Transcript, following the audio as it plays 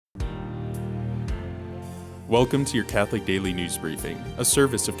Welcome to your Catholic Daily News Briefing, a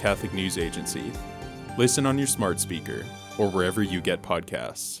service of Catholic News Agency. Listen on your smart speaker or wherever you get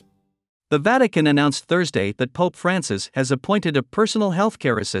podcasts. The Vatican announced Thursday that Pope Francis has appointed a personal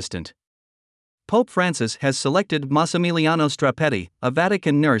healthcare assistant. Pope Francis has selected Massimiliano Strapetti, a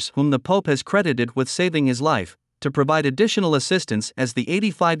Vatican nurse whom the Pope has credited with saving his life, to provide additional assistance as the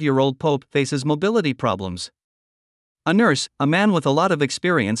 85-year-old Pope faces mobility problems. "A nurse, a man with a lot of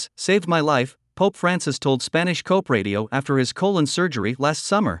experience, saved my life," Pope Francis told Spanish Cope Radio after his colon surgery last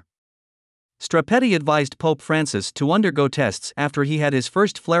summer. Strapetti advised Pope Francis to undergo tests after he had his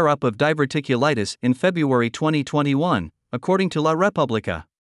first flare-up of diverticulitis in February 2021, according to La Repubblica.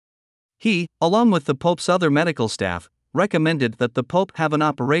 He, along with the Pope's other medical staff, recommended that the Pope have an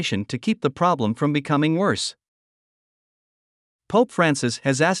operation to keep the problem from becoming worse. Pope Francis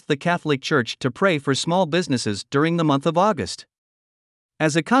has asked the Catholic Church to pray for small businesses during the month of August.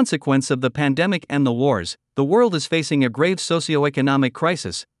 As a consequence of the pandemic and the wars, the world is facing a grave socioeconomic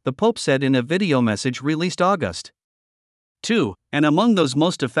crisis, the Pope said in a video message released August 2, and among those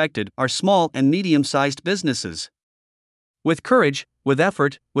most affected are small and medium-sized businesses. With courage, with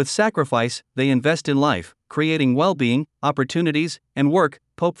effort, with sacrifice, they invest in life, creating well-being, opportunities, and work,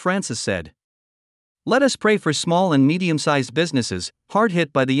 Pope Francis said. Let us pray for small and medium-sized businesses, hard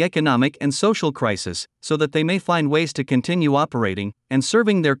hit by the economic and social crisis, so that they may find ways to continue operating and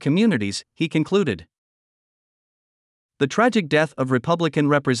serving their communities, he concluded. The tragic death of Republican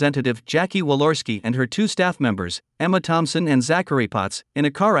Representative Jackie Walorski and her two staff members, Emma Thompson and Zachary Potts, in a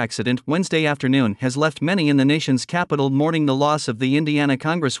car accident Wednesday afternoon has left many in the nation's capital mourning the loss of the Indiana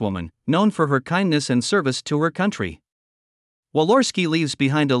Congresswoman, known for her kindness and service to her country. Walorski leaves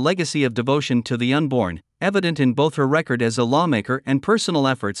behind a legacy of devotion to the unborn, evident in both her record as a lawmaker and personal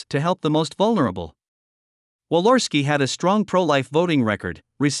efforts to help the most vulnerable. Walorski had a strong pro-life voting record,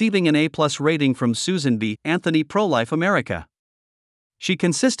 receiving an A+ rating from Susan B. Anthony Pro-Life America. She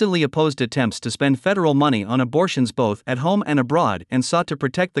consistently opposed attempts to spend federal money on abortions both at home and abroad and sought to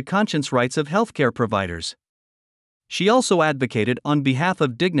protect the conscience rights of healthcare providers. She also advocated on behalf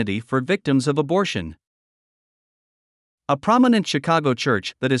of dignity for victims of abortion. A prominent Chicago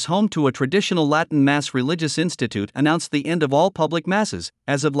church that is home to a traditional Latin Mass religious institute announced the end of all public masses,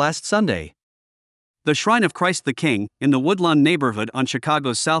 as of last Sunday. The Shrine of Christ the King, in the Woodlawn neighborhood on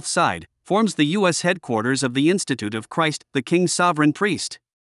Chicago's South Side, forms the U.S. headquarters of the Institute of Christ, the King's Sovereign Priest.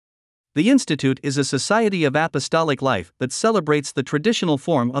 The Institute is a society of apostolic life that celebrates the traditional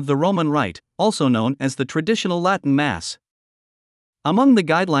form of the Roman Rite, also known as the traditional Latin Mass. Among the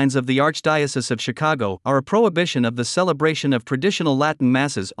guidelines of the Archdiocese of Chicago are a prohibition of the celebration of traditional Latin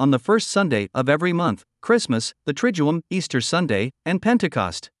Masses on the first Sunday of every month, Christmas, the Triduum, Easter Sunday, and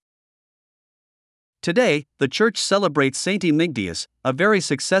Pentecost. Today, the Church celebrates Saint Emigdius, a very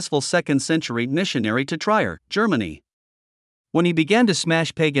successful 2nd-century missionary to Trier, Germany. When he began to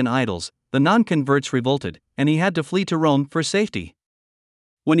smash pagan idols, the non-converts revolted, and he had to flee to Rome for safety.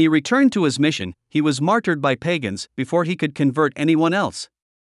 When he returned to his mission, he was martyred by pagans before he could convert anyone else.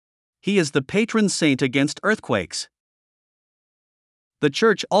 He is the patron saint against earthquakes. The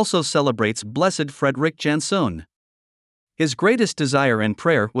Church also celebrates Blessed Frederick Jansson. His greatest desire and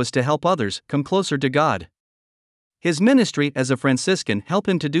prayer was to help others come closer to God. His ministry as a Franciscan helped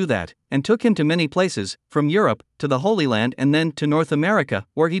him to do that, and took him to many places, from Europe to the Holy Land and then to North America,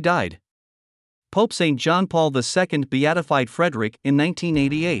 where he died. Pope St. John Paul II beatified Frederick in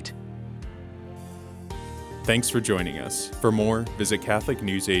 1988. Thanks for joining us. For more, visit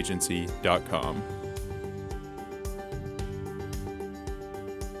CatholicNewsAgency.com.